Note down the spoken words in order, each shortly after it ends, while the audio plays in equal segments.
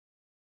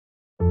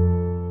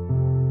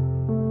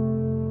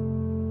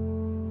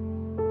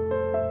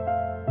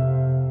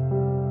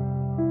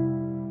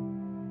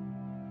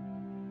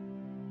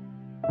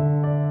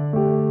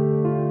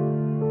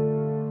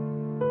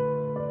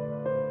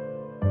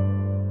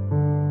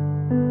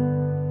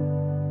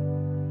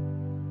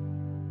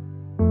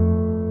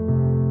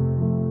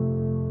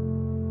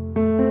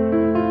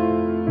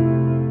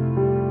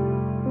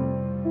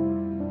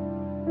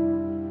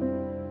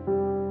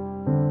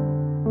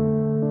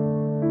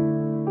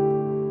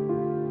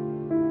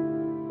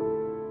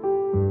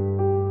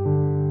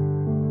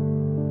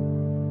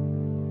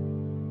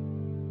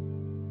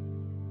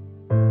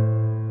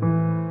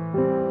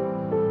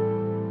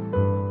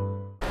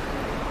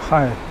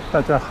嗨，大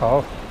家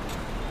好。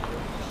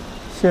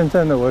现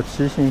在呢，我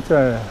骑行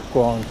在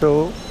广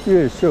州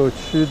越秀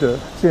区的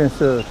建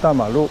设大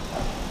马路。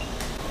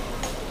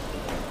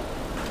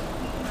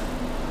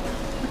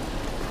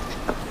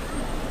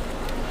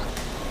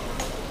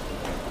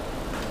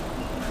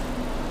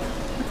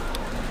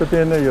这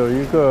边呢有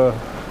一个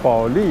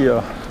保利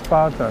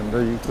发展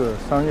的一个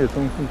商业中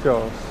心，叫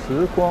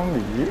时光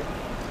里。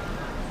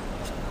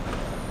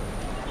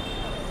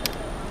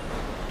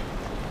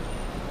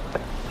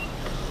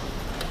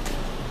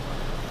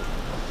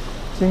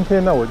今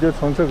天呢，我就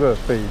从这个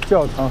北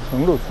教场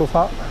横路出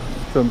发，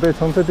准备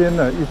从这边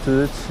呢一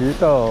直骑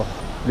到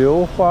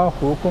流花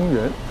湖公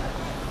园。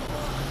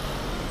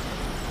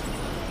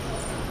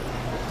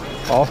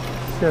好，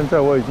现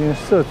在我已经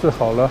设置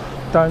好了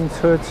单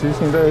车骑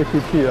行的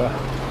APP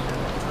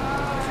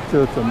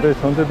就准备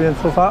从这边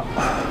出发。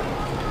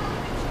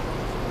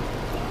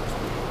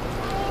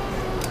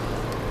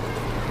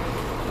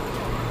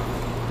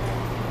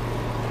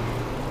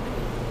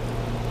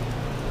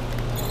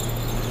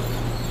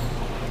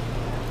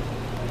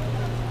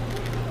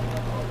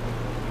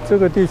这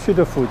个地区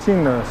的附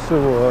近呢，是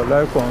我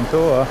来广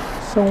州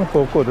生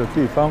活过的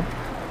地方。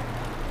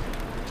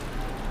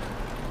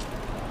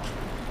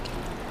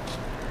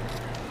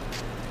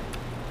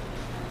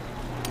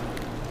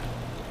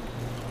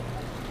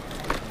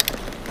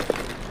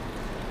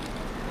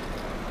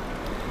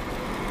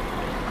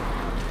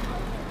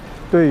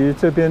对于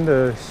这边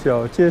的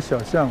小街小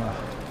巷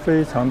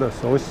非常的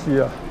熟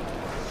悉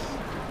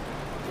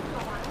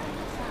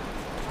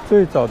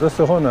最早的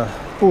时候呢，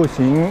步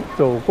行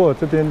走过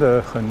这边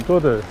的很多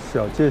的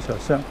小街小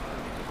巷，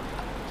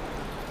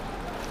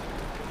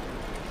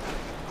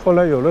后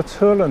来有了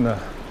车了呢，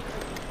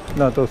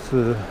那都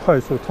是快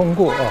速通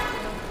过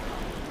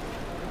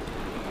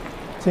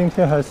今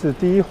天还是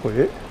第一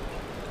回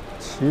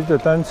骑着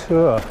单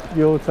车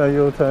悠哉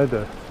悠哉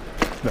的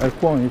来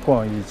逛一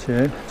逛以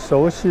前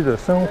熟悉的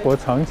生活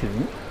场景。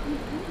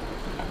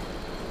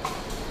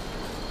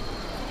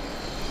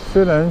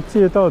虽然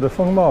街道的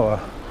风貌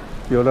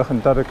有了很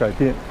大的改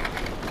变，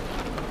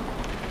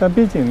但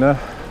毕竟呢，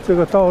这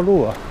个道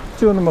路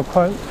就那么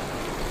宽，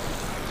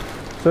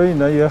所以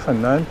呢也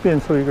很难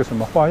变出一个什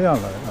么花样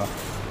来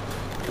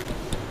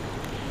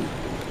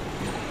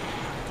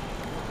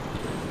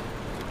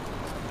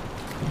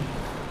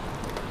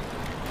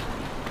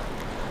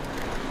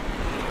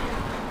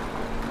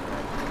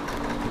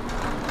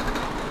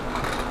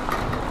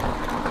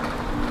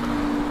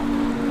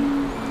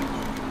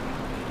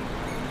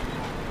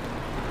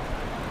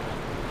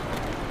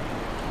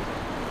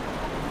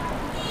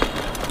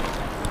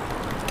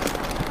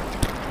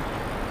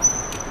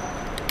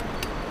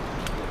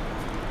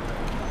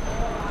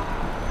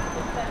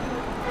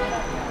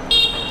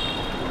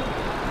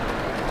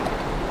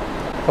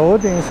头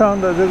顶上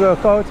的这个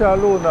高架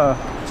路呢，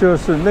就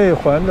是内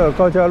环的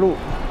高架路。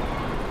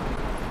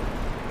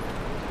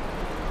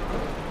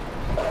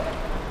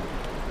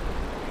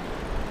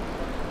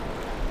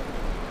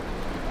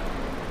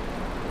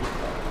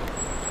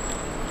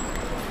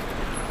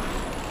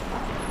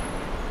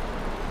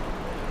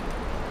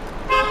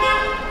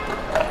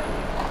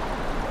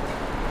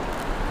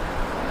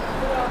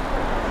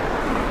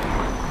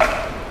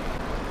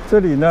这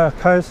里呢，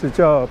开始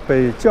叫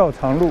北教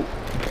场路。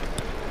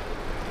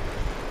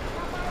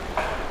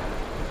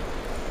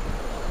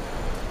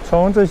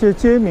从这些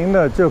街名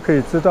呢就可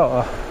以知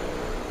道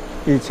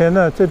以前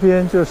呢这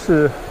边就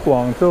是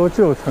广州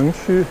旧城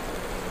区，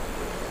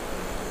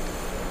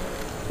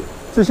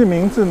这些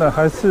名字呢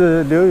还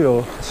是留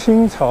有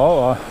清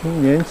朝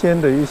年间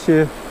的一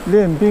些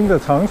练兵的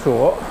场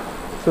所，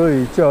所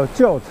以叫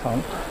教场。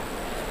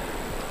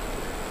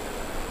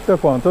在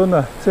广州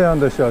呢，这样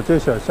的小街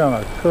小巷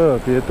特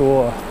别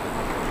多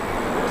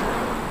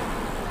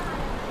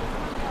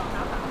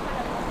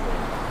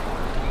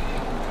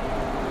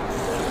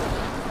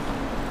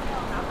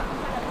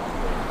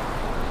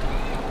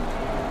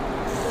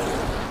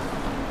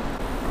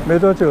没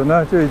多久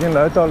呢，就已经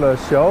来到了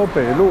小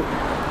北路，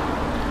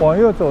往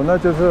右走呢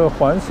就是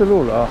环市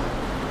路了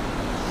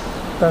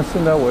但是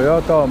呢，我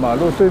要到马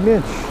路对面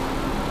去，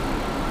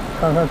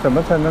看看怎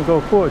么才能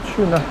够过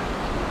去呢？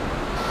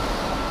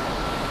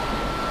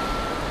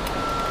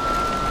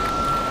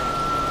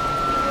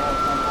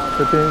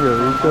这边有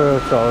一个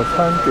早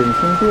餐点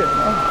心店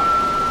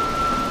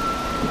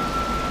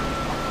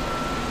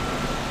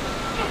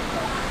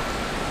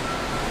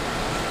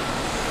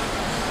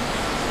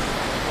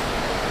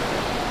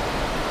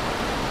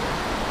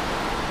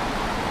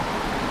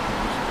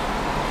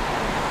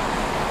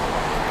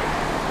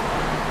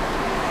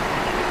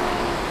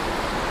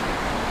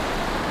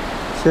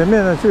前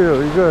面呢就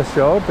有一个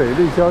小北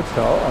立交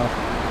桥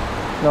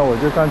那我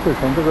就干脆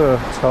从这个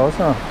桥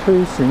上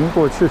推行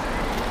过去。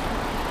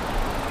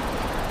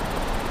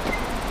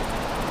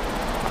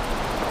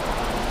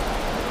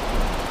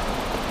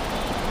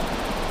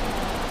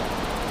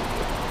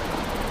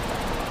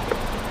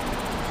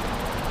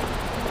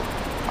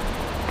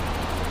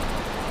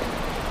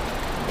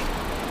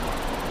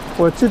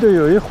我记得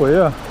有一回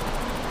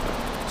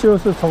就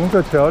是从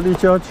这条立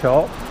交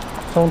桥，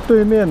从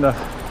对面呢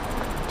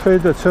推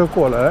着车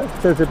过来，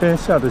在这边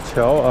下的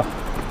桥啊。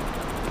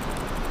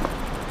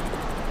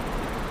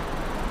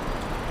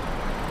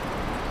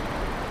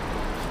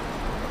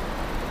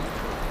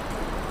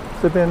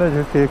这边呢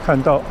就可以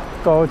看到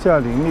高架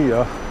林立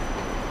啊。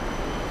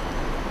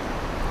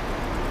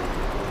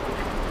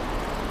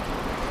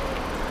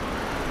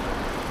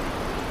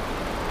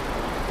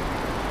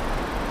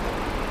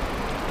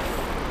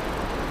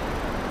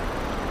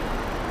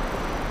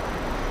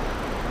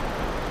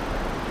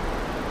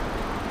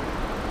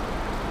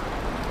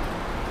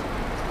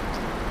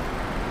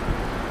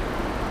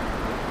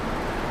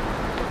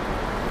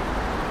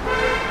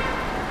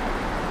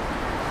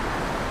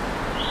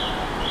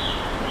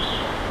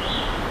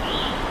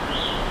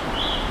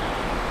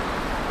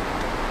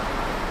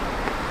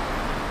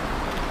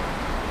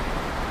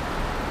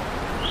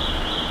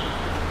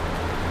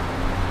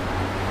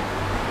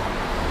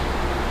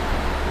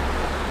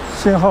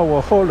幸好我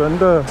后轮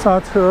的刹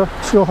车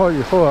修好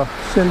以后啊，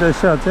现在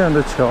下这样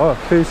的桥啊，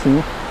飞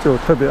行就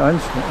特别安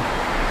全。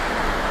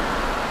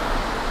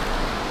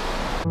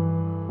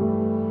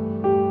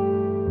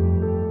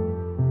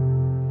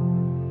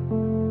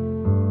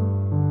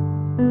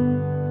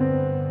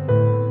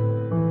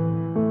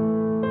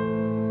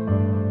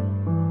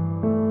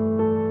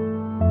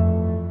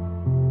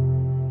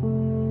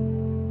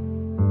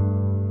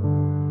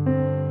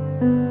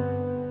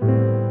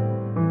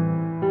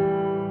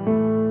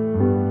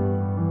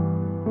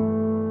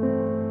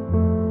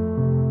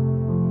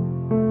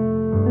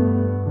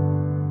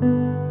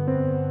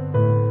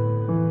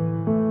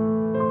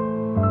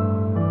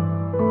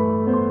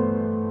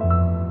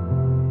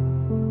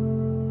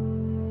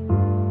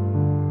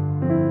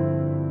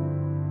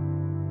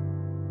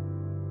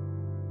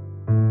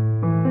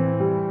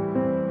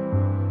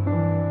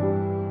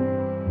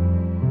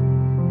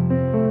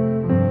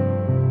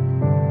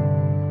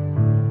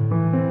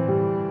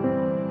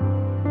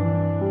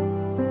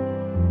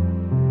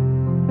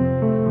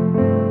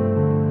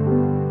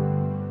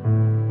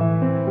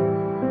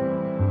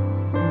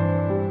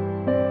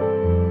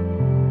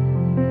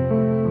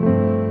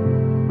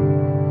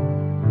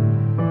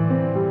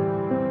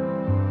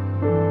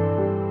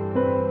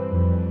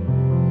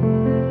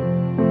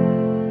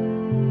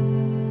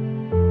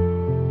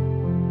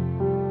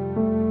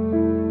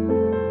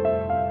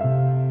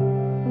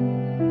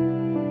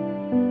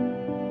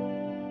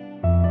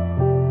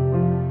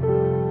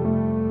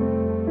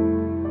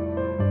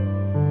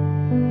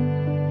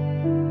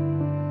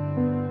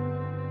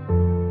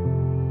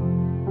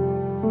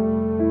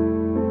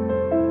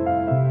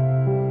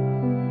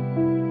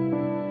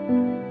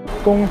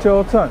公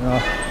交站啊，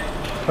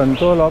很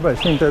多老百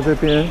姓在这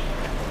边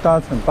搭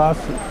乘巴士。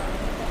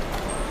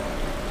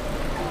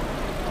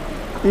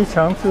一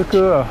墙之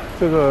隔啊，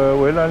这个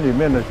围栏里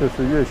面呢就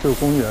是越秀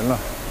公园了，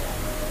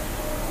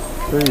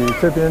所以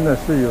这边呢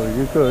是有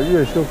一个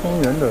越秀公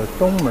园的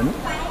东门。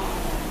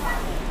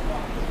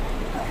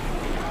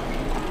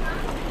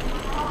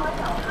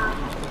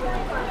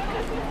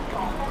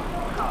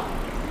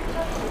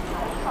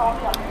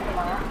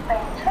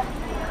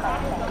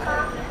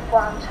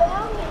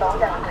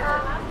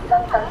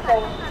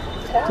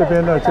这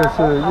边呢就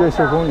是越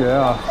秀公园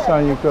啊，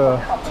像一个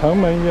城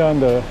门一样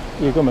的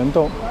一个门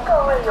洞。各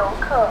位游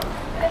客，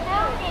根据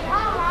疫情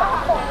防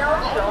控要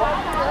求，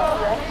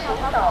入园请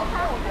扫入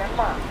园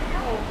码，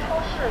并出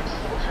示行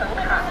程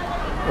卡。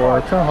我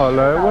正好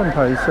来问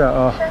他一下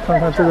啊，看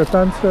看这个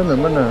单车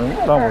能不能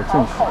让我进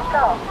去。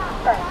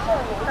感谢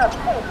您的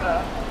配合。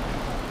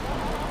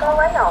各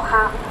位游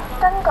客，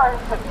根據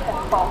疫情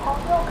防控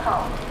要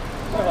求。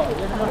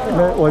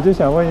我就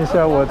想问一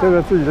下，我这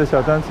个自己的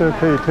小单车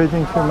可以推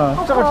进去吗？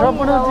这个车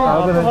不能进，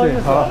不能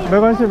进。好，没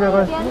关系，没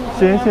关系。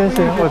行，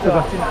我知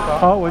道。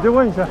好，我就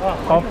问一下。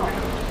好。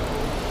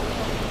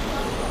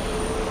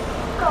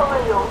各位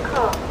游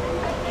客，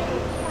根据疫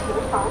情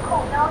防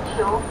控要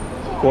求，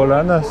果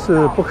然呢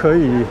是不可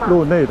以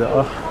入内的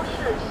啊。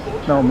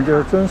那我们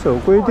就遵守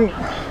规定。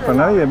本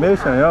来也没有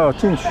想要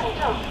进去，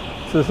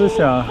只是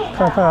想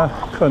看看，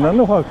可能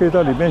的话可以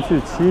到里面去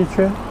骑一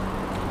圈。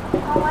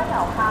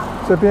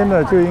这边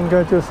呢就应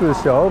该就是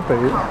小北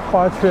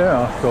花圈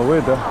啊，所谓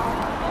的。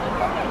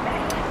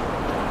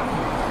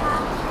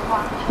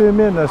对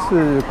面呢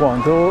是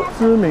广州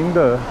知名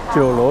的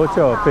酒楼，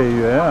叫北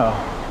园啊，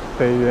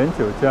北园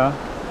酒家。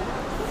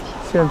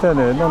现在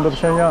呢弄得不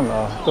像样了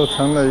啊，都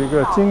成了一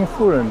个金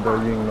夫人的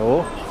影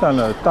楼，占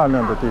了大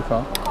量的地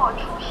方。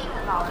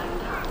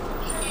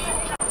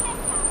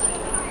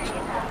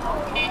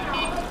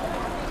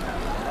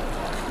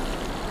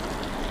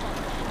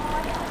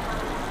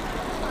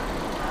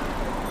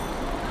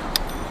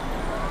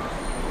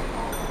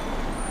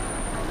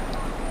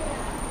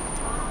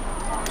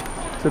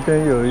这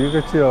边有一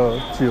个叫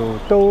九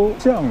兜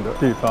巷的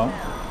地方，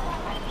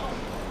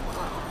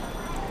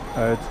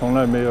从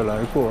来没有来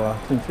过啊，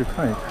进去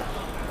看一看。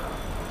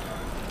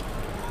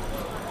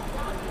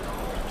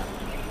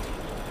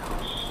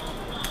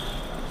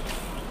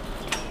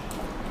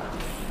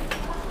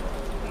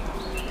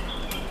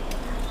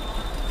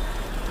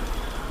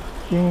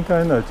应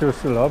该呢就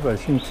是老百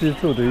姓居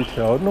住的一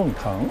条弄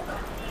堂，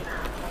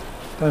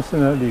但是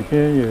呢里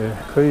边也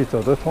可以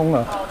走得通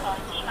啊，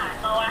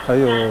还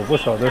有不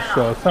少的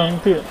小商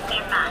店。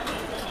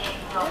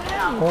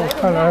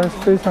看来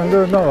非常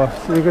热闹啊，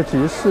是一个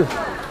集市。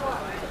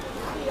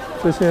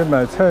这些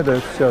买菜的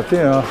小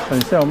店啊，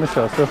很像我们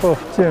小时候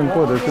见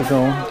过的这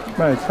种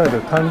卖菜的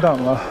摊档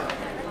啊。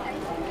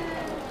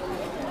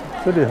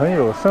这里很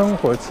有生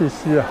活气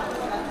息啊。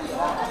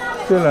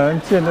虽然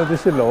建的这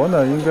些楼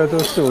呢，应该都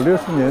是50、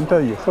60年代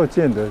以后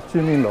建的居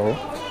民楼，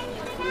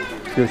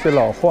有些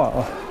老化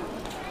啊，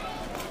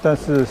但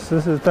是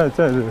实实在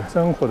在的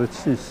生活的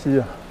气息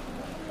啊。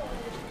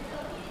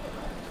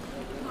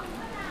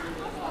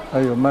还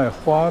有卖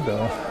花的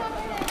啊。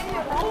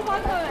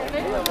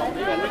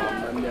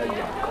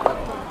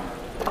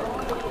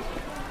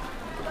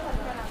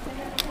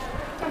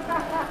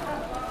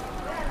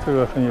这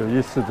个很有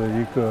意思的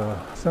一个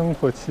生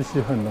活气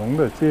息很浓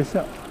的街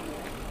巷。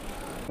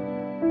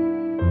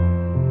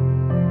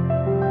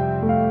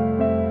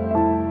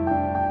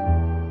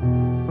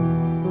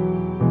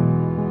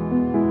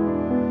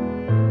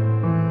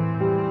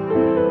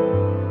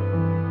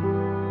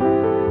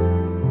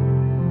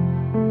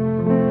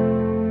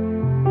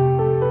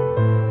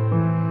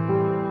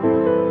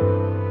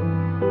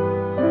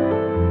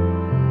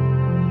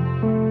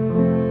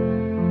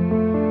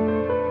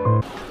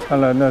看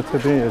来呢，这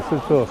边也是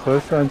做核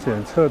酸检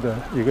测的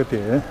一个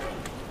点。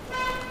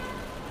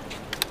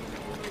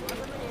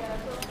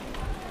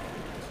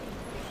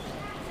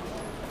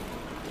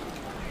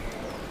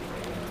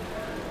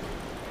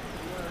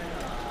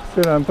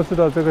虽然不知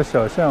道这个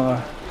小巷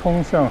啊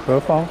通向何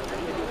方，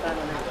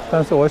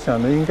但是我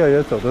想呢，应该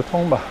也走得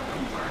通吧。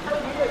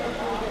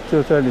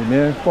就在里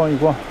面逛一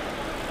逛。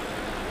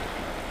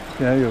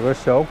竟然有个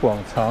小广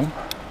场，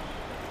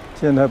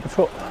建得还不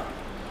错。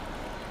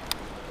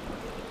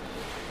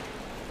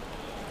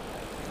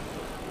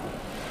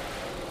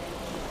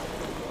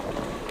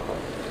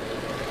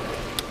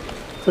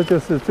这就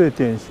是最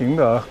典型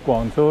的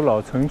广州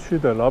老城区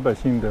的老百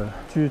姓的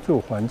居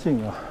住环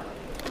境啊。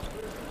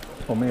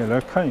我们也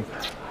来看一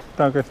看，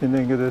大概现在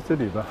应该在这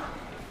里吧。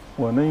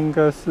我呢应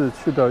该是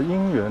去到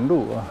姻缘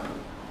路啊，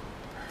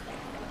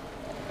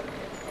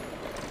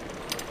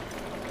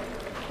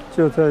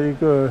就在一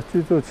个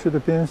居住区的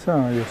边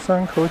上有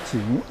山口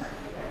井，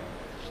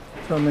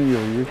上面有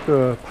一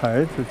个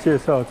牌子介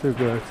绍这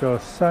个叫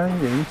山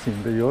岩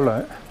井的由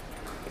来，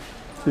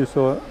据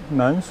说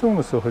南宋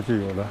的时候就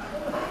有了。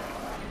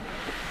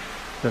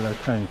再来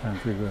看一看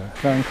这个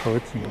山口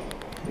井，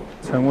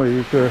成为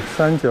一个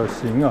三角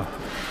形啊。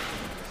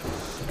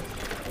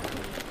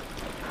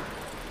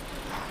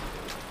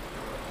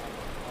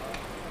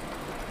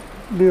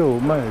六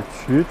脉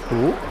渠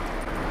图，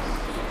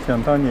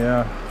想当年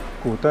啊，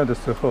古代的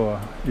时候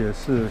啊，也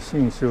是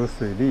兴修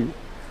水利，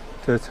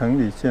在城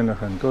里建了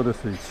很多的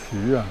水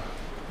渠啊。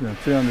有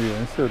这样的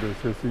颜色的，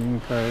就是应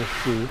该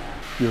是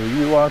有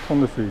意挖通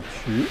的水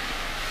渠。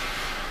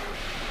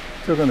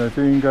这个呢，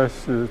就应该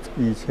是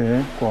以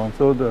前广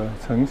州的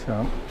城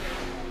墙。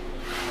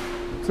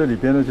这里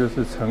边呢，就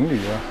是城里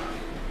啊。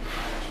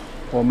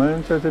我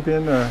们在这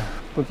边呢，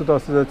不知道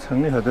是在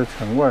城里还是在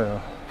城外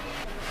啊。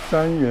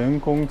三元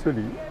宫这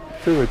里，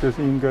这个就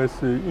是应该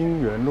是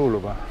姻缘路了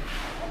吧？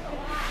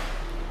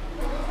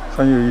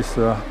很有意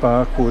思啊，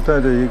把古代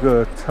的一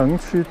个城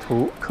区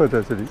图刻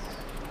在这里。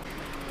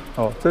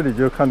哦，这里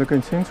就看得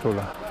更清楚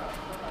了。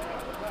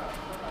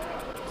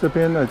这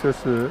边呢就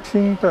是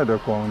清代的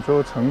广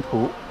州城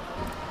图。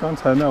刚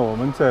才呢我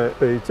们在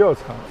北教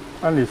场，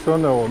按理说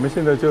呢我们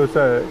现在就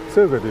在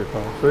这个地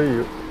方，所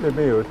以那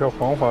边有一条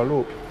黄华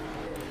路。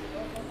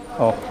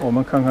好，我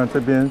们看看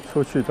这边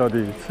出去到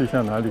底去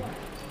向哪里。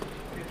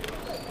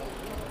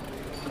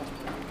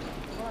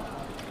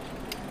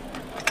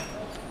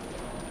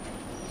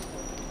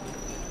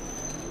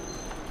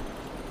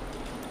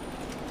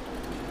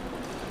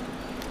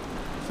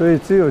所以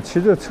只有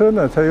骑着车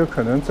呢，才有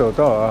可能走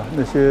到啊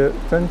那些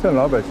真正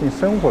老百姓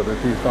生活的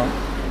地方。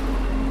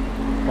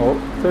哦，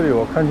这里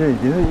我看见已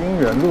经是姻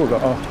缘路了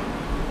啊，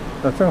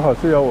那正好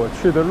是要我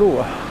去的路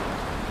啊。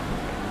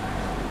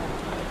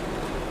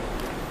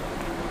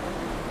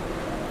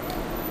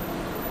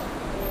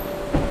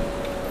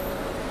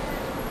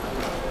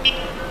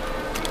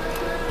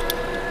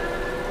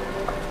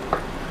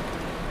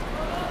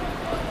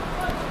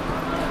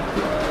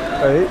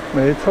哎，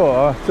没错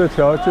啊，这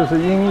条就是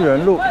姻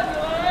缘路。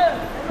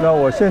那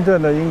我现在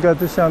呢，应该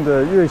是向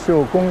着越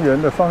秀公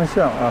园的方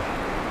向啊，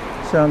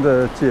向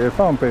着解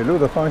放北路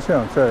的方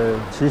向在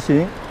骑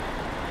行。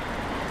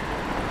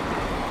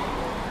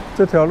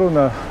这条路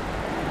呢，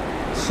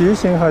骑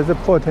行还是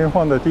破天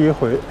荒的第一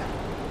回。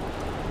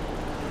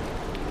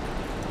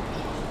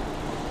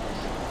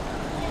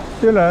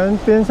虽然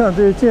边上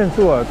这些建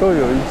筑啊，都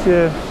有一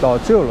些老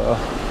旧了啊。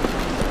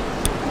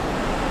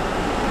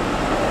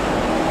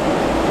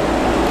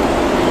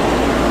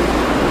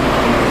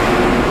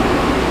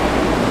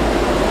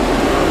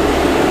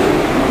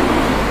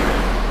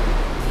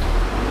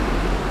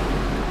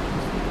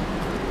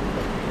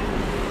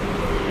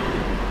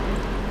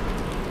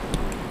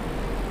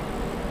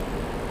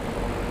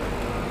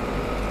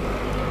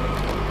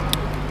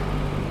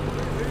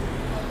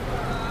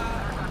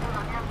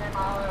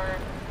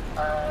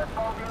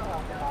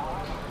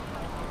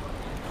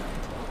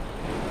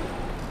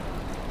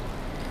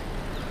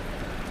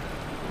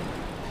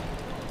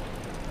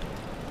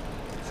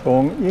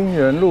从姻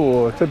缘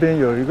路这边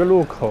有一个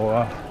路口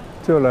啊，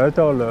就来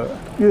到了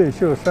越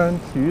秀山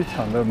体育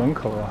场的门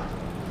口啊。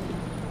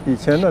以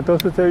前呢都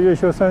是在越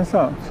秀山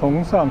上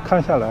从上看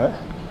下来，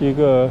一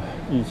个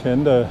以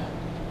前的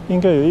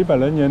应该有100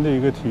来年的一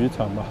个体育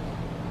场吧。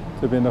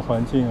这边的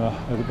环境啊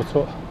还是不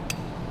错，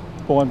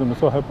不管怎么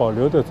说还保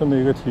留着这么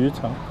一个体育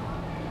场，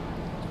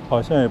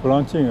好像也不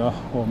让进啊，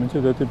我们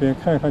就在这边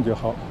看一看就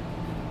好。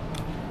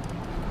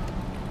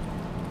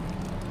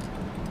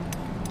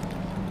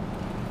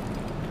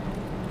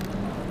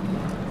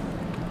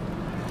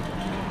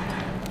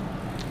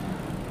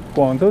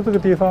广州这个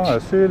地方啊，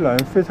虽然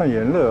非常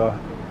炎热啊，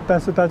但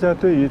是大家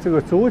对于这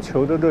个足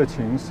球的热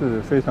情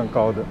是非常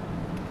高的。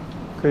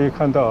可以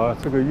看到啊，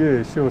这个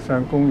越秀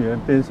山公园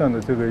边上的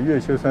这个越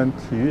秀山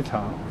体育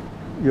场，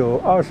有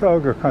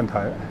22个看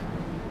台，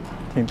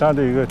挺大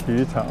的一个体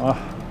育场啊。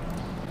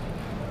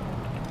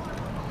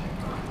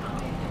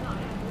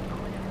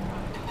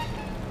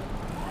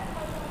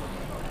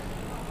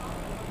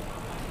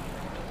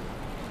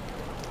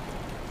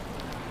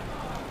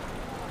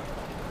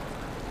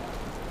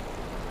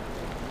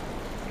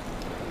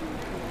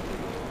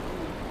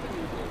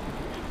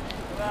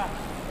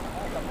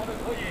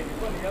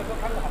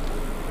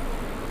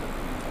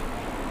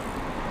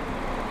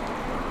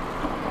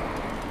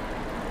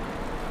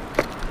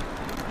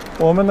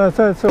我们呢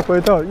再次回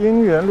到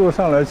姻缘路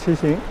上来骑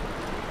行。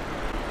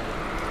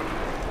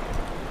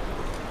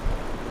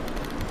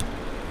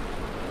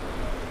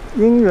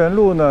姻缘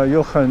路呢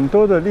有很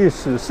多的历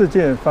史事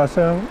件发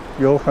生，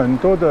有很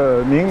多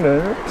的名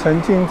人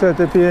曾经在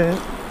这边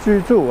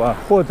居住啊，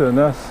或者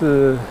呢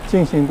是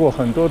进行过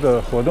很多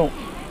的活动。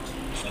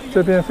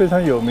这边非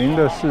常有名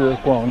的是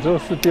广州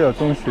市第2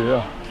中学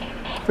啊，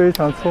非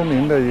常出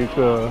名的一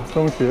个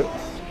中学，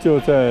就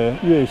在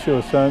越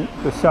秀山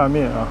的下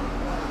面啊。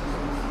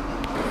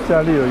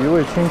家里有一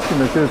位亲戚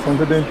呢，就是从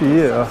这边毕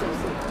业啊。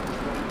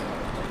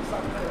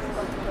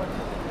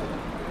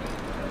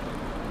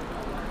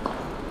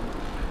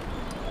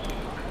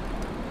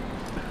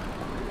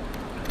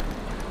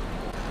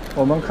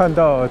我们看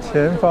到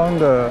前方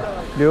的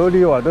琉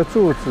璃瓦的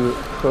柱子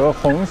和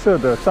红色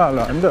的栅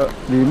栏的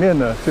里面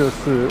呢，就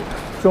是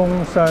中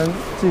山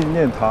纪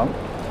念堂，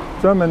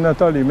专门呢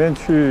到里面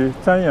去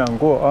瞻仰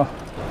过啊。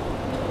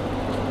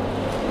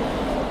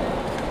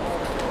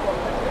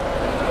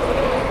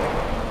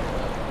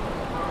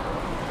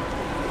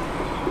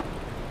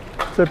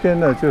这边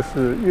呢就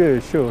是越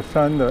秀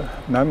山的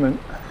南门，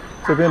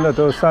这边呢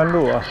都是山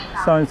路啊。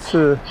上一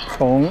次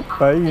从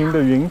白云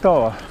的云道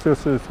啊，就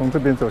是从这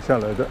边走下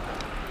来的。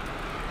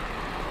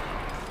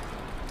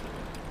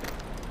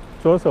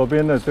左手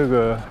边的这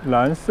个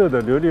蓝色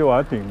的琉璃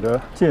瓦顶的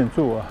建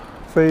筑啊，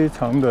非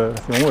常的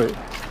雄伟。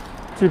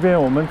即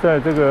便我们在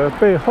这个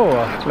背后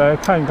啊来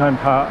看看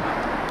它，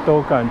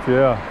都感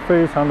觉啊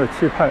非常的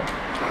气派。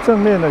正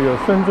面呢有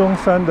孙中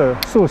山的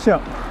塑像。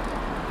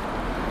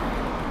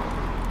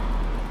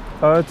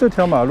而这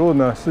条马路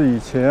呢，是以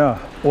前啊，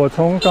我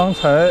从刚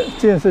才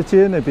建设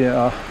街那边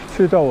啊，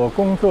去到我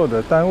工作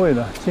的单位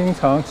呢，经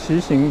常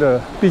骑行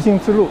的必经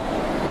之路。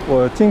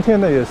我今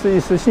天呢，也是一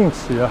时兴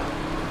起啊，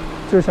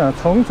就想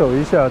重走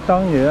一下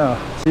当年啊，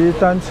骑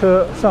单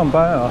车上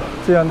班啊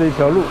这样的一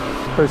条路。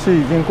可惜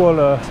已经过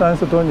了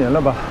30多年了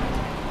吧，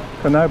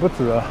可能还不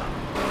止啊。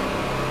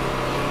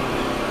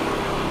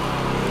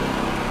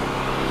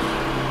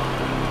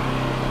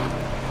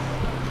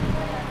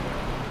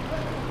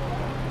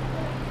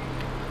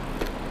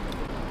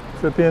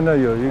这边呢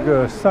有一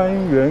个三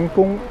元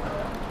宫，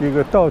一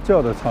个道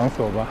教的场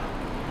所吧。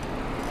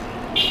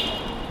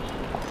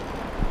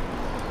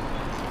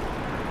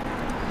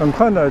很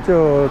快呢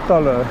就到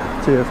了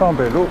解放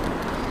北路，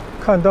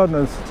看到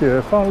呢是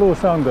解放路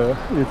上的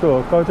一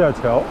座高架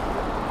桥。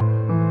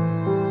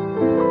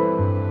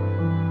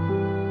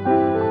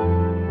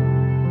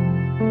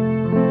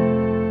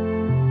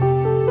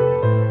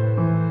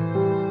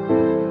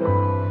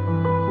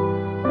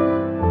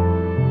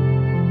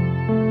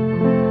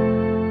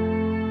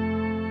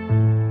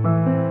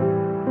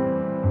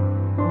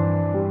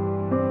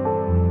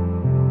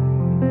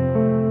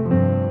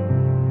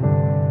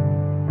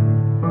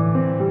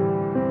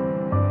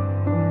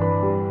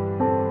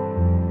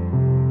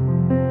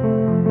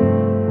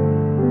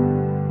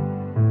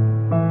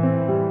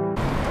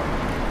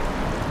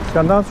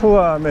想当初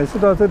啊，每次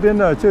到这边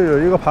呢，就有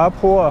一个爬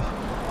坡啊。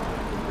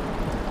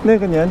那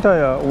个年代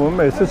啊，我们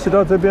每次骑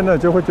到这边呢，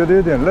就会觉得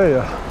有点累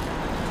啊，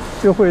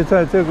就会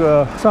在这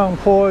个上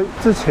坡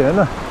之前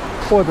呢，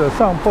或者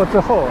上坡之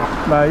后啊，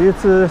买一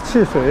支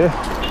汽水。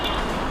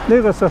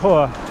那个时候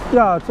啊，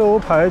亚洲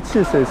牌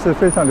汽水是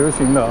非常流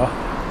行的啊，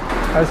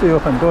还是有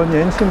很多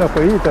年轻的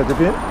回忆在这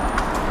边。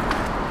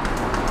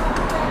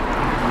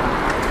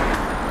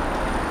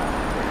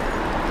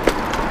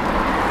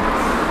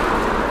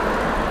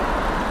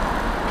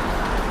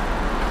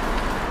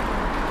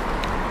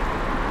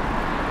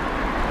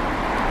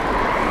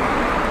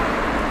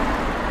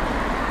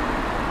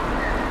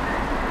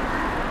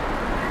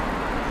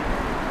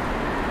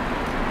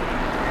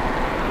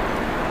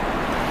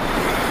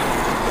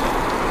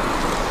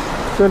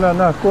虽然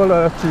呢过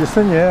了几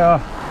十年啊，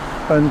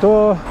很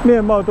多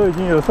面貌都已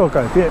经有所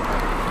改变。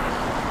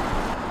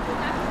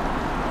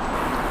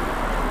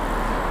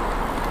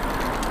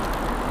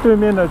对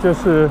面呢就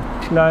是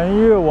南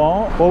越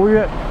王博物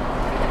院，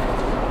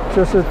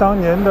就是当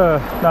年的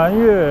南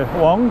越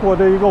王国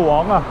的一个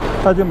王啊，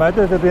他就埋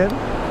在这边。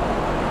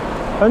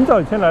很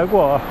早以前来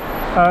过啊，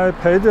还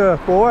陪着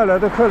国外来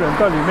的客人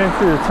到里面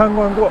去参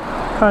观过，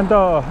看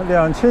到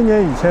2000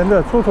年以前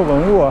的出土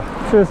文物啊，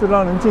确实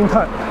让人惊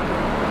叹。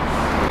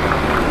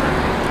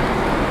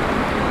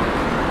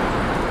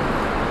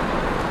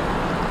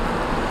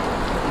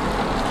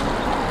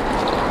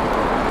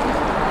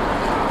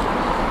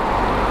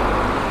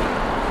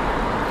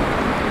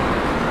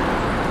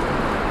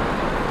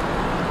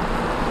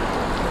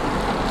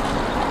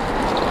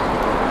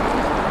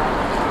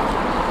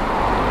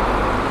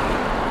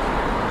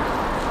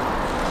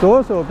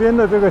左手边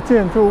的这个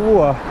建筑物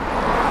啊，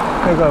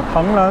那个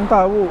庞然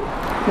大物，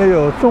那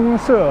有棕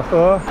色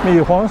和米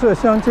黄色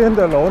相间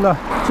的楼呢，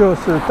就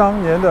是当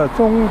年的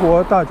中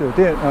国大酒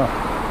店啊。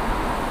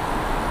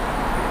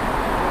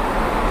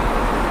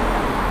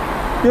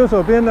右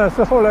手边呢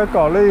是后来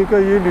搞了一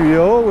个以旅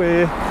游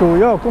为主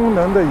要功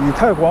能的以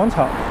太广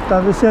场，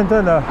但是现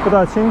在呢不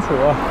大清楚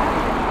啊。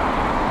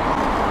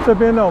这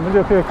边呢我们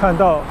就可以看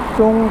到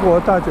中国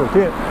大酒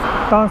店。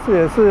当时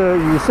也是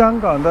以香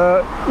港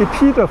的一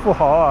批的富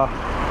豪啊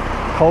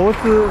投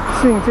资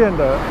兴建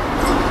的，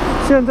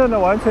现在呢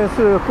完全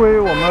是归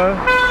我们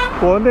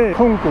国内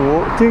控股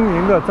经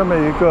营的这么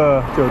一个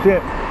酒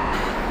店。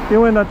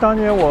因为呢当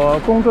年我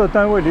工作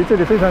单位离这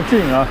里非常近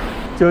啊，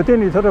酒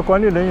店里头的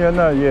管理人员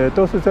呢也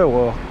都是在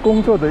我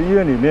工作的医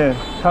院里面，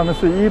他们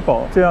是医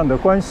保这样的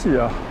关系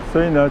啊，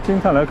所以呢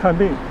经常来看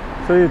病，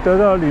所以得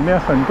到里面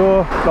很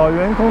多老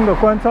员工的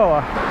关照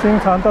啊，经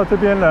常到这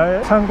边来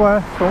参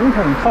观总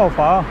统套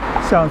房，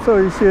享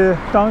受一些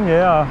当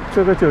年啊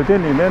这个酒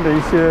店里面的一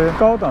些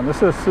高档的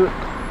设施。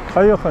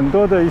还有很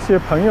多的一些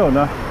朋友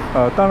呢，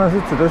当然是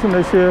指的是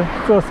那些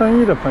做生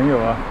意的朋友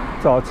啊，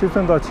早期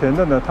挣到钱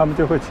的呢，他们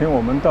就会请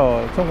我们到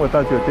中国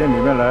大酒店里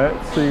面来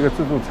吃一个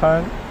自助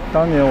餐。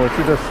当年我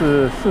记得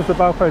是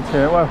48块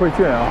钱外汇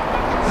券啊，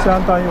相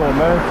当于我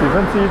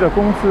们1/10的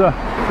工资啊，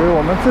所以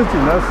我们自己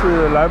呢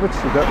是来不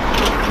起的，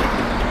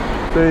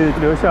所以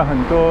留下很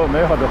多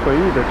美好的回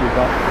忆的地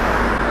方。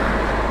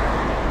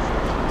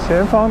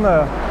前方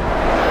呢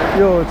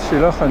又起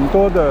了很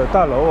多的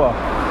大楼啊，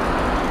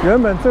原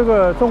本这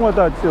个中国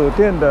大酒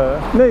店的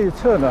内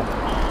侧呢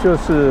就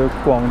是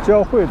广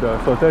交会的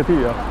所在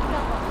地啊。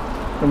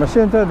那么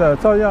现在呢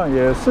照样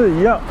也是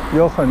一样，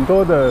有很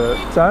多的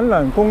展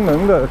览功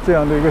能的这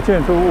样的一个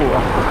建筑物啊。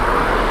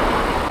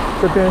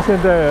这边现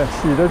在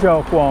起的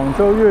叫广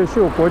州越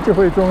秀国际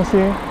会中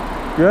心，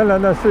原来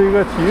呢是一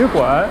个体育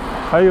馆，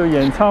还有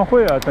演唱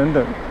会啊等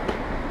等。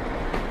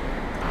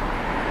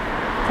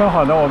正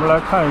好呢我们来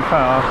看一看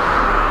啊，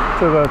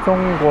这个中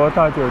国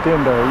大酒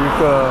店的一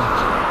个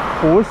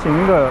弧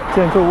形的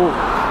建筑物，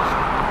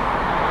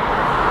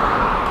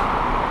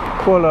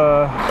过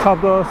了差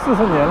不多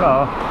40年了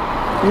啊，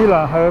依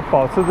然还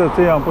保持着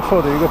这样不错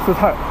的一个姿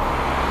态。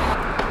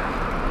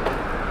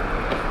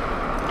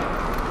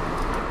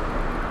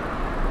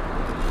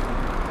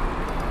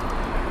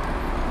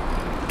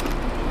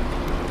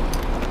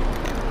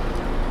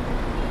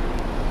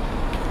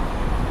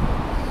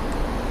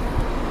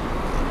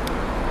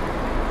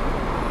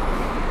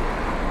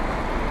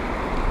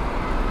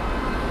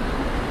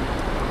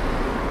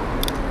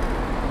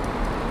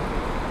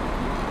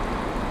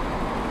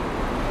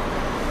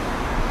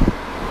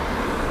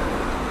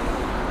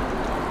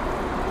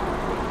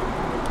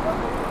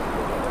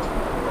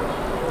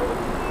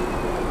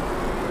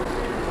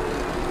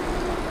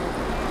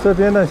这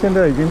边呢，现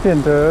在已经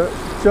变得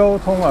交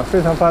通啊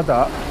非常发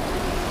达，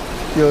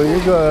有一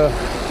个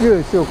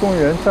越秀公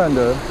园站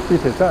的地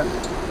铁站。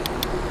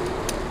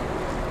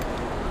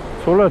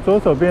除了左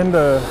手边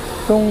的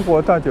中国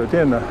大酒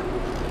店呢，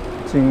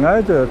紧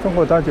挨着中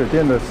国大酒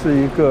店的是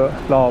一个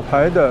老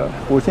牌的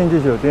5星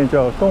级酒店，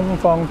叫东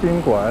方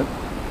宾馆。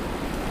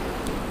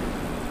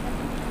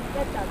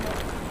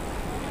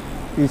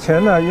以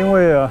前呢，因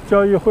为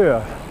交易会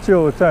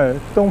就在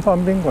东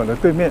方宾馆的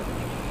对面。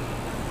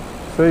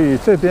所以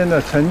这边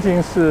呢，曾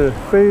经是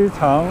非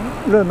常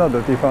热闹的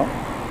地方。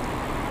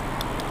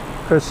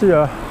可惜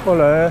后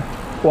来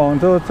广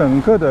州整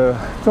个的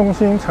中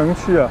心城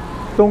区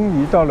东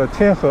移到了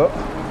天河，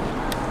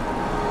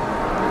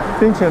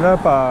并且呢，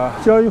把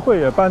交易会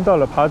也搬到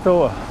了琶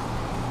洲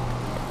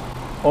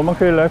我们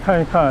可以来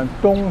看一看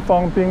东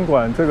方宾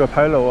馆这个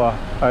牌楼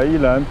还依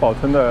然保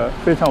存得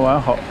非常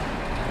完好。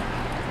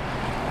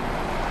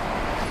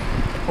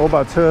我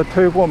把车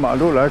推过马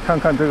路来看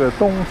看这个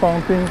东方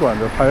宾馆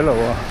的牌楼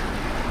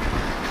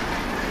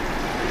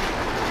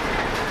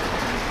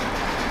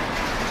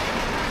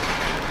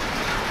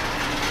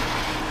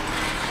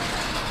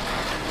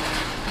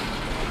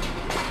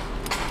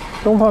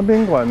东方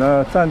宾馆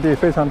呢占地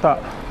非常大，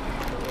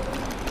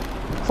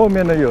后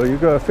面呢有一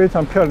个非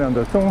常漂亮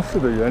的中式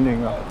的园林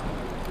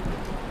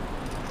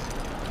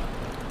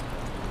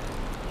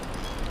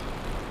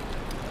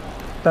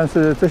但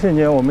是这些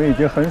年我们已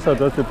经很少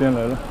到这边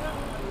来了，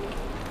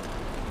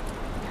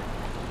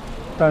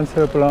单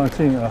车不让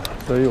进啊，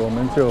所以我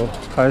们就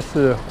还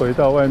是回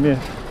到外面。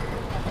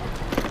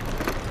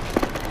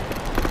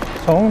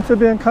从这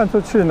边看出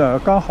去呢，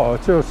刚好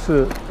就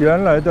是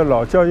原来的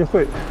老交易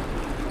会。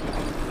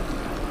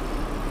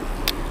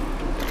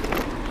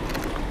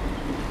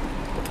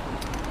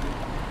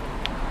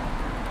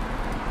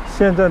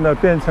现在呢，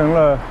变成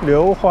了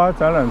流花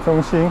展览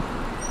中心。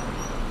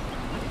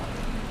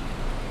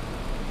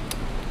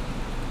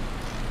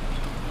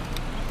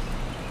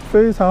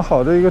非常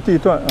好的一个地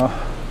段啊！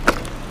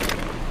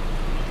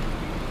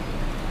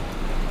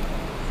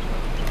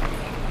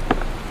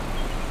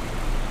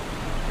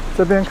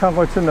这边看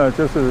过去呢，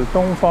就是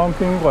东方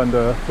宾馆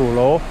的主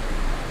楼。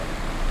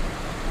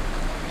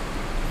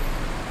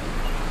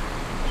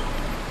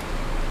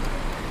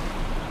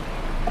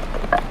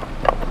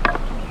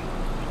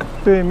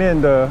对面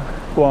的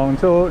广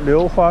州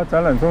流花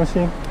展览中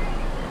心，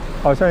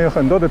好像有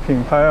很多的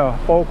品牌啊，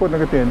包括那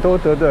个点都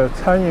德的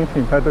餐饮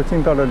品牌都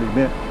进到了里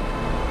面。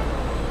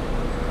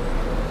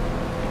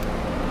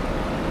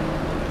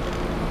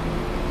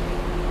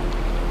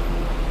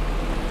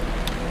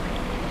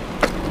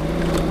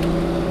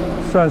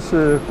算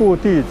是故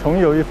地重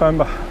游一番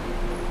吧。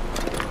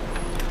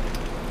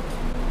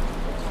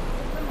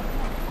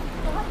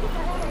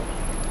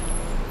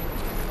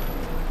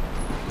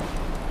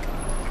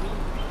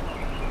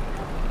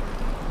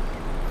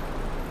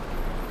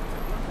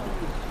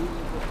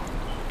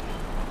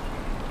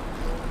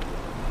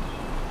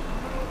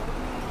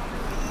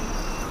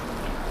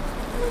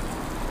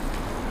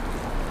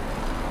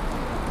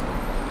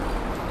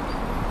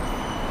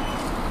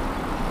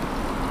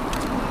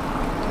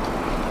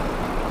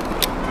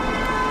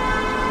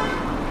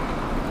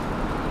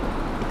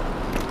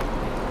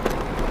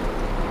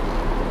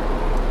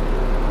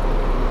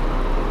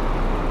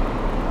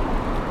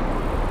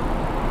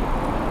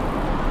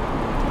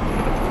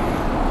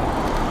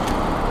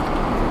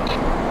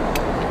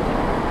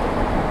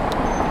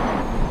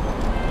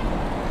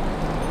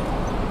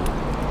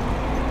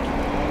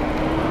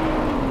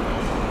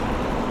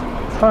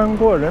穿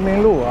过人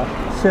民路啊，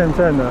现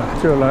在呢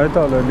就来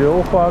到了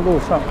流花路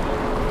上。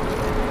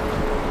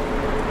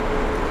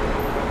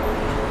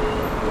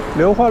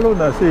流花路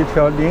呢是一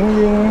条林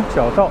荫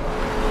小道，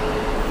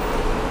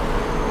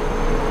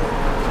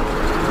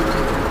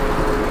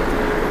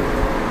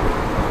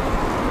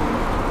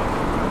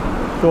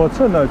左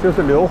侧呢就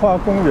是流花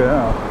公园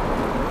啊。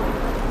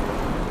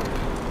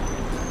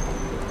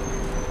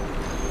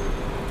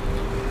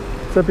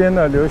这边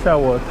呢留下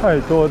我太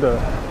多的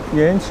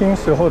年轻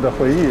时候的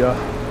回忆啊。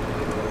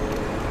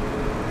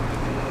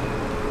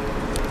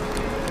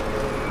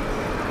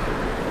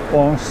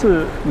往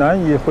事难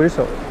以回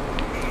首，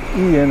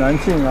一言难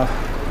尽啊！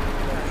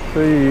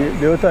所以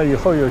留在以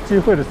后有机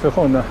会的时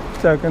候呢，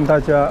再跟大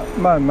家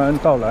慢慢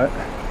道来。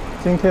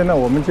今天呢，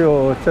我们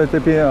就在这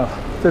边啊，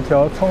这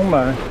条充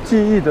满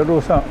记忆的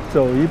路上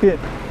走一遍。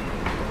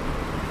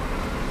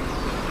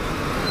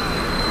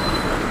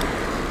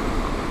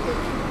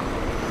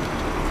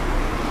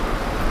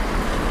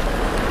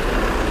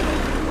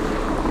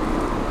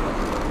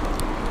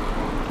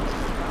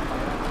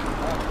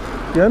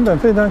原本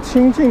非常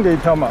清静的一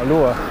条马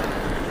路啊，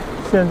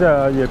现在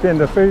啊也变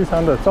得非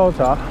常的嘈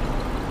杂。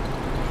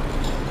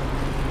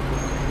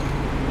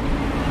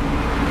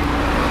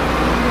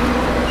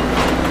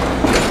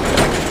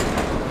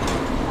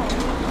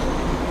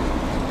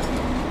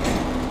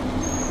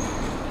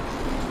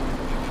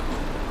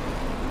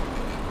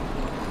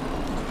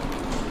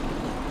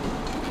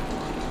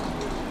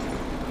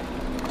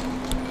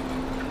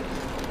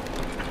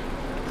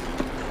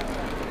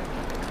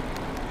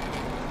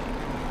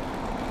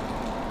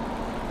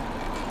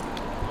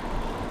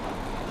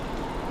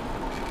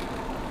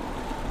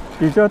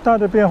比较大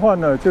的变化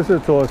呢，就是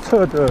左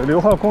侧的流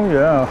花公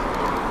园啊，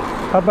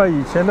它把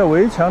以前的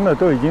围墙呢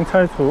都已经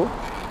拆除，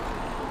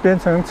变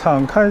成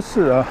敞开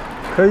式啊，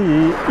可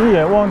以一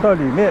眼望到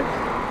里面，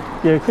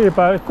也可以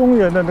把公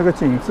园的那个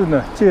景致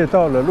呢借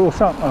到了路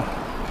上啊，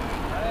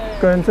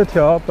跟这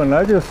条本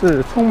来就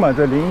是充满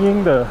着林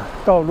荫的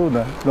道路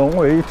呢融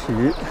为一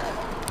体。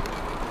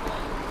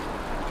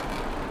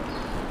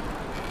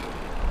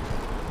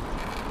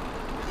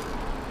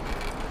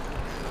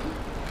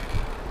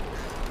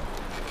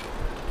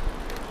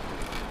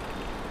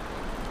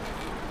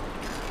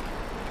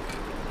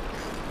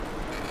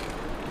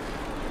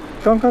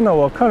刚刚呢，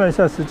我看了一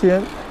下时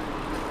间，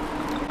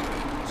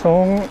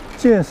从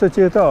建设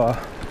街道啊，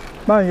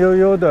慢悠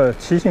悠的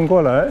骑行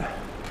过来，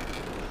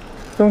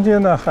中间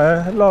呢还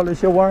绕了一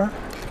些弯儿，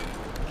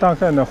大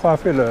概呢花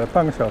费了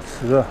半个小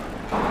时啊。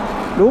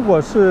如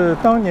果是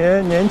当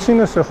年年轻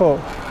的时候，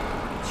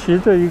骑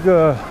着一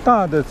个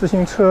大的自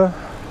行车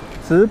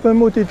直奔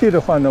目的地的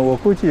话呢，我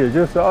估计也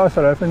就是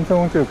20来分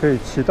钟就可以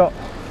骑到，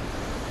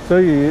所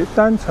以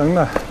单程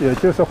呢，也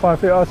就是花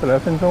费20来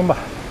分钟吧。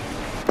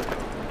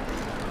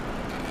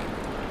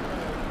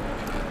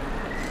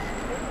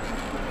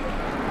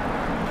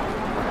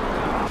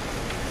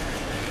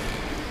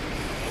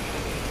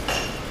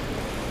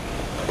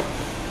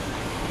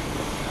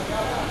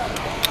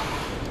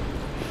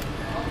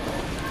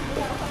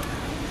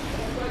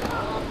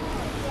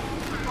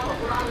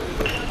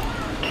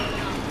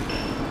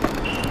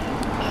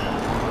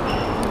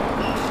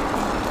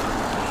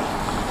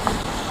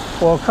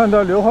我看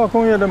到流花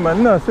公园的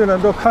门呢，虽然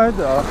都开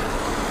着啊，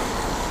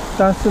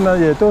但是呢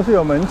也都是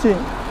有门禁。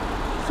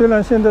虽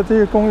然现在这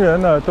些公园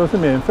呢都是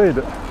免费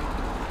的，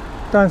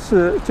但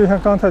是就像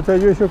刚才在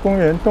越秀公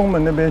园东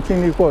门那边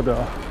经历过的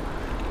啊，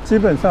基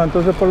本上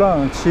都是不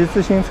让骑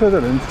自行车的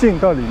人进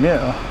到里面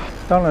啊。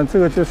当然这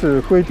个就是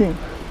规定，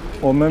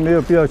我们没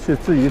有必要去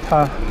质疑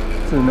它，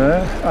只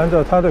能按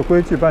照它的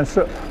规矩办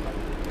事。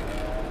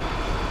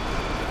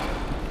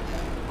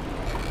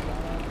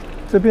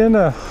这边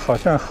呢好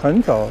像很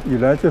早以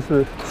来就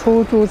是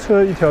出租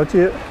车一条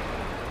街，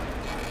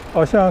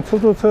好像出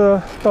租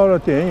车到了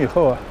点以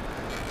后啊，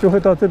就会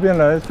到这边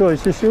来做一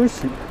些休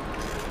息，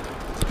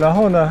然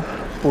后呢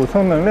补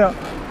充能量，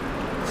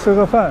吃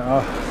个饭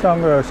啊，上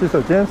个洗手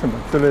间什么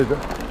之类的，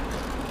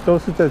都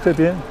是在这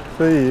边，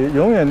所以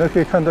永远都可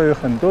以看到有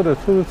很多的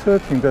出租车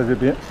停在这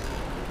边。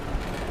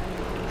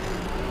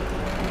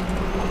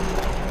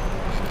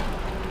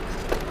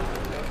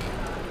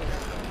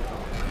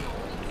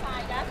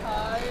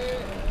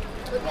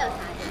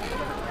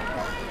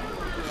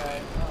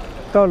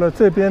到了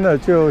这边呢，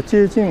就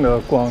接近了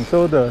广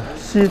州的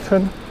西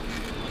村。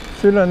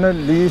虽然呢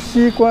离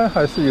西关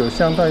还是有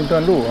相当一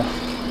段路啊，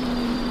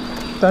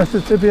但是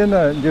这边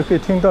呢，你就可以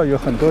听到有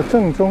很多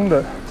正宗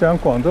的讲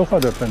广州话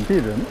的本地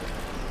人。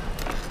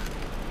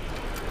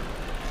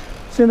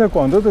现在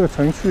广州这个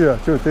城区啊，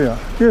就这样，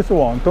越是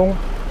往东，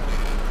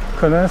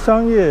可能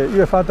商业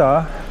越发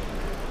达，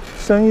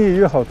生意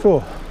越好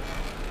做，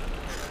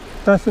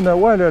但是呢，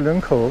外来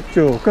人口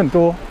就更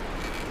多，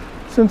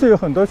甚至有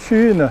很多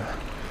区域呢，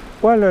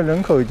外来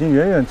人口已经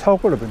远远超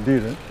过了本地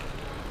人。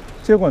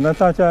结果呢，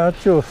大家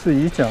就是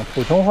以讲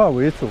普通话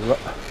为主了。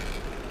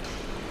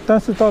但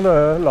是到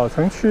了老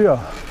城区啊，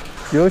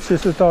尤其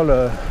是到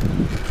了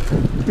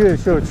越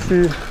秀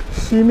区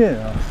西面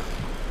啊，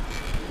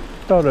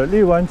到了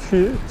荔湾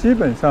区，基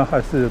本上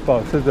还是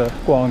保持着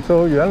广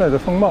州原来的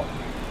风貌。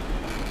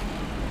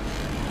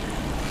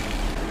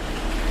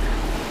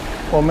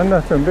我们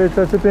呢，准备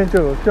在这边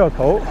就掉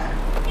头，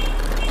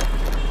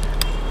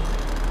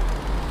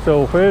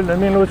走回人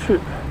民路去。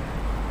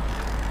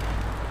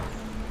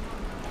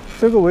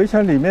这个围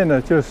墙里面呢，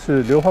就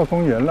是流花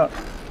公园了。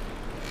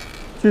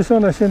据说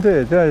呢，现在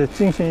也在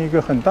进行一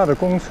个很大的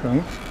工程，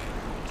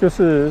就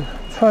是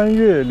穿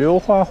越流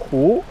花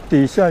湖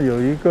底下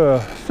有一个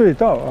隧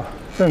道啊，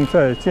正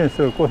在建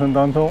设过程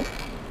当中，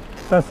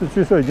但是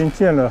据说已经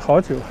建了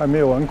好久，还没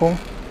有完工。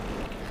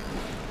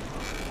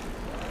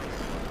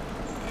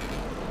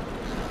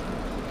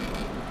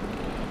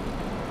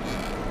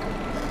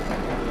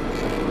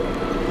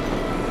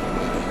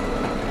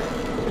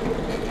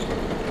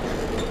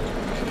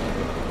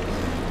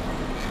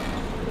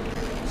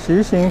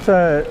骑行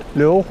在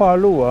流花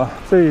路啊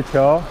这一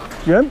条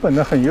原本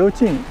的很幽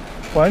静、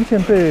完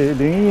全被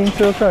林荫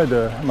遮盖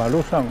的马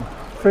路上，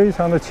非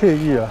常的惬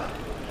意啊。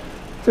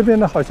这边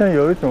呢好像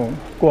有一种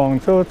广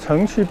州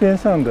城区边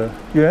上的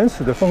原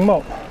始的风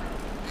貌，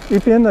一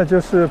边呢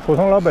就是普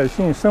通老百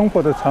姓生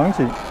活的场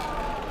景，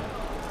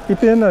一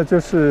边呢就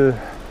是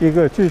一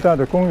个巨大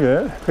的公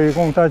园，可以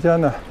供大家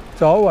呢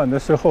早晚的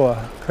时候啊，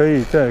可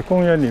以在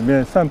公园里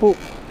面散步，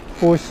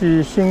呼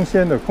吸新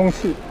鲜的空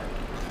气。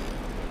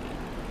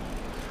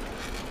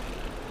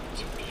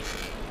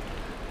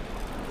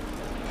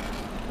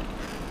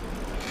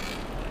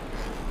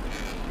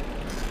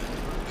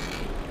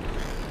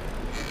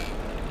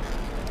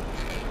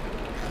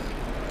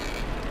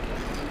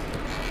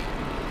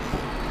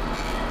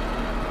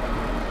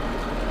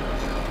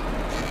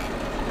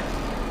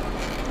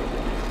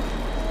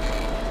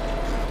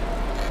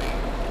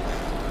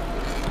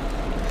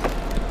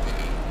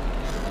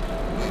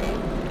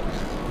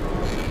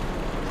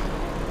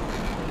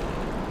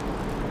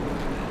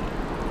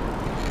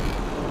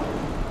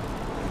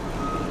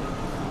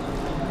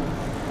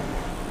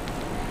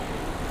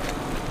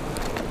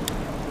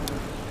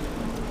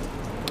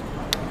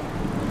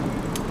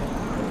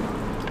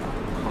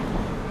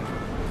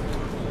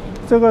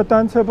这个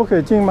单车不可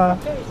以进吗？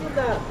可以进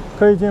的。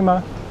可以进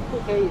吗？不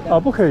可以的。啊，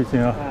不可以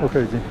进啊，不可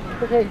以进。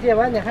不可以进，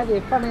完你还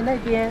得放在那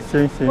边。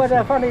行。或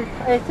者放在，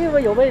哎，这个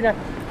有位置。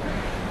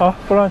好，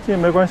不让进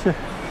没关系。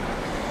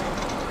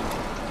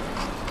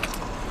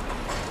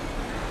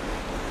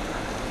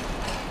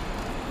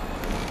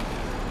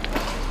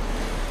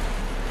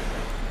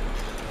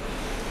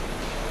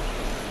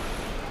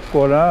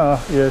果然啊，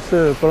也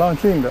是不让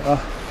进的啊，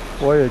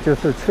我也就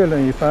是确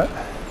认一番。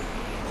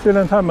虽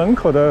然它门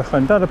口的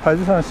很大的牌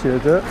子上写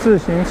着自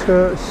行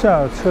车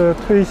下车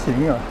推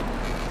行啊。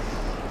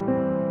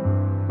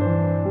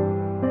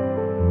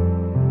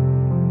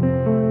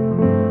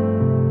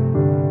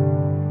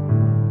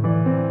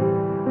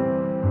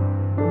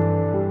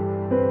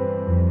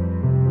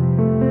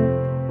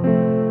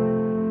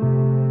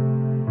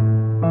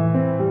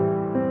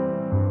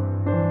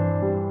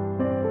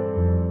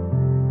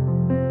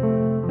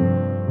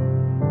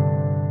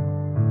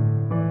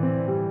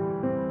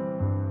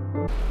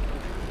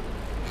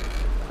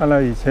看来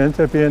以前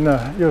这边呢，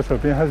右手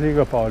边还是一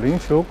个保龄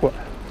球馆，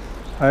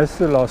还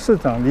是老市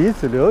长李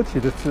子流体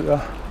的字啊。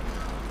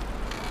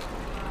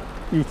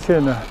一切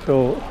呢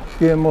都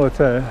淹没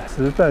在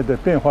时代的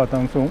变化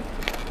当中。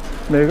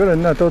每个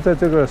人呢都在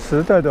这个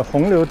时代的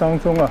洪流当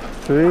中啊，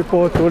随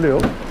波逐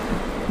流。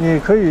你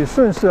可以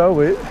顺势而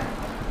为，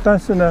但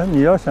是呢，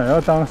你要想要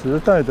当时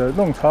代的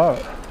弄潮儿，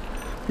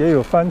也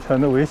有翻船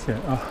的危险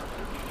啊。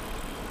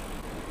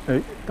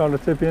到了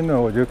这边呢，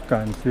我就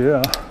感觉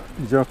啊，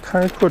比较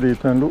开阔的一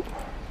段路。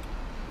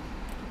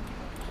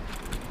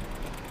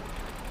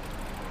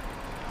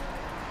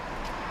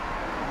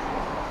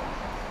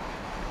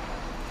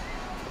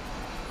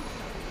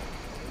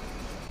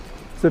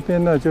这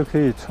边呢，就可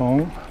以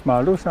从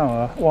马路上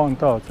啊望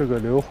到这个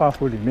流花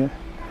湖里面。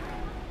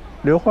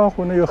流花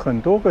湖呢有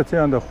很多个这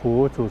样的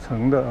湖组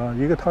成的啊，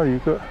一个套一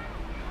个。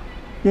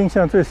印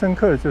象最深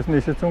刻的就是那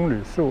些棕榈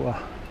树啊。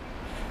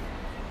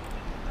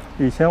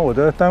以前我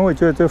的单位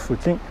就在这附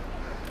近，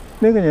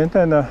那个年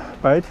代呢，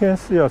白天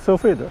是要收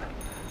费的，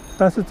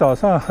但是早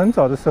上很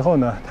早的时候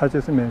呢，它就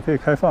是免费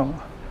开放。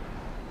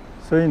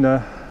所以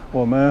呢，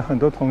我们很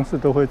多同事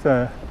都会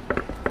在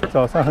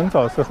早上很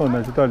早的时候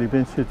呢，就到里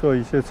边去做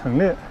一些晨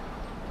练。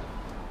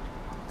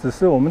只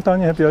是我们当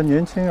年还比较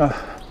年轻啊，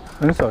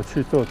很少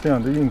去做这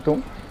样的运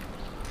动。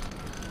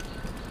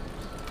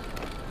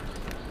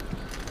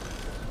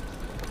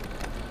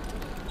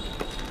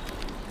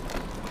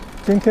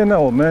今天呢，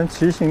我们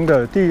骑行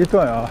的第一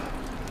段啊，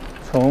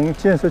从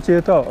建设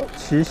街道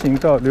骑行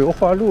到流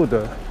花路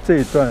的这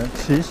一段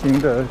骑行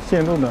的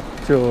线路呢，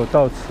就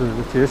到此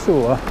结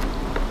束啊。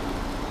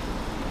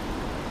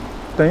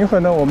等一会儿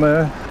呢，我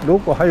们如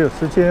果还有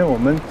时间，我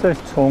们再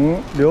从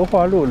流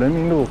花路、人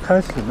民路开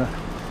始呢，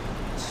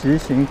骑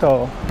行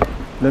到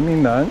人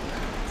民南、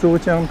珠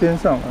江边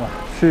上啊，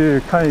去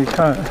看一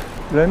看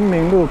人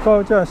民路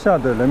高架下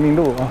的人民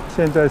路啊，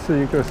现在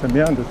是一个什么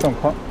样的状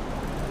况。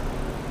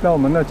那我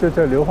们呢，就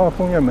在流花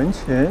公园门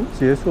前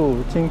结束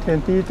今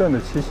天第一段的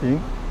骑行。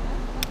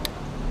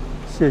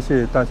谢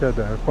谢大家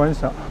的观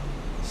赏，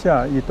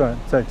下一段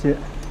再见，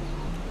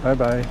拜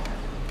拜。